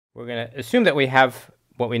We're going to assume that we have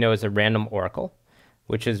what we know as a random oracle,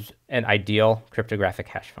 which is an ideal cryptographic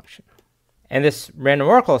hash function. And this random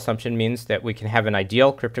oracle assumption means that we can have an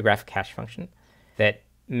ideal cryptographic hash function that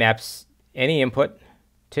maps any input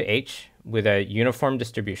to H with a uniform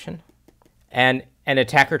distribution. And an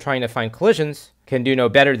attacker trying to find collisions can do no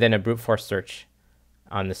better than a brute force search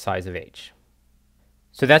on the size of H.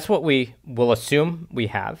 So that's what we will assume we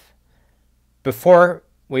have. Before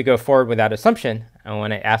we go forward with that assumption, I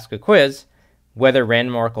want to ask a quiz whether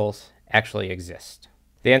random oracles actually exist.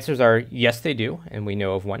 The answers are yes, they do, and we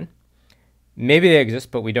know of one. Maybe they exist,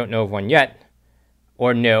 but we don't know of one yet.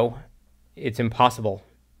 Or no, it's impossible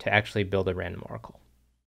to actually build a random oracle.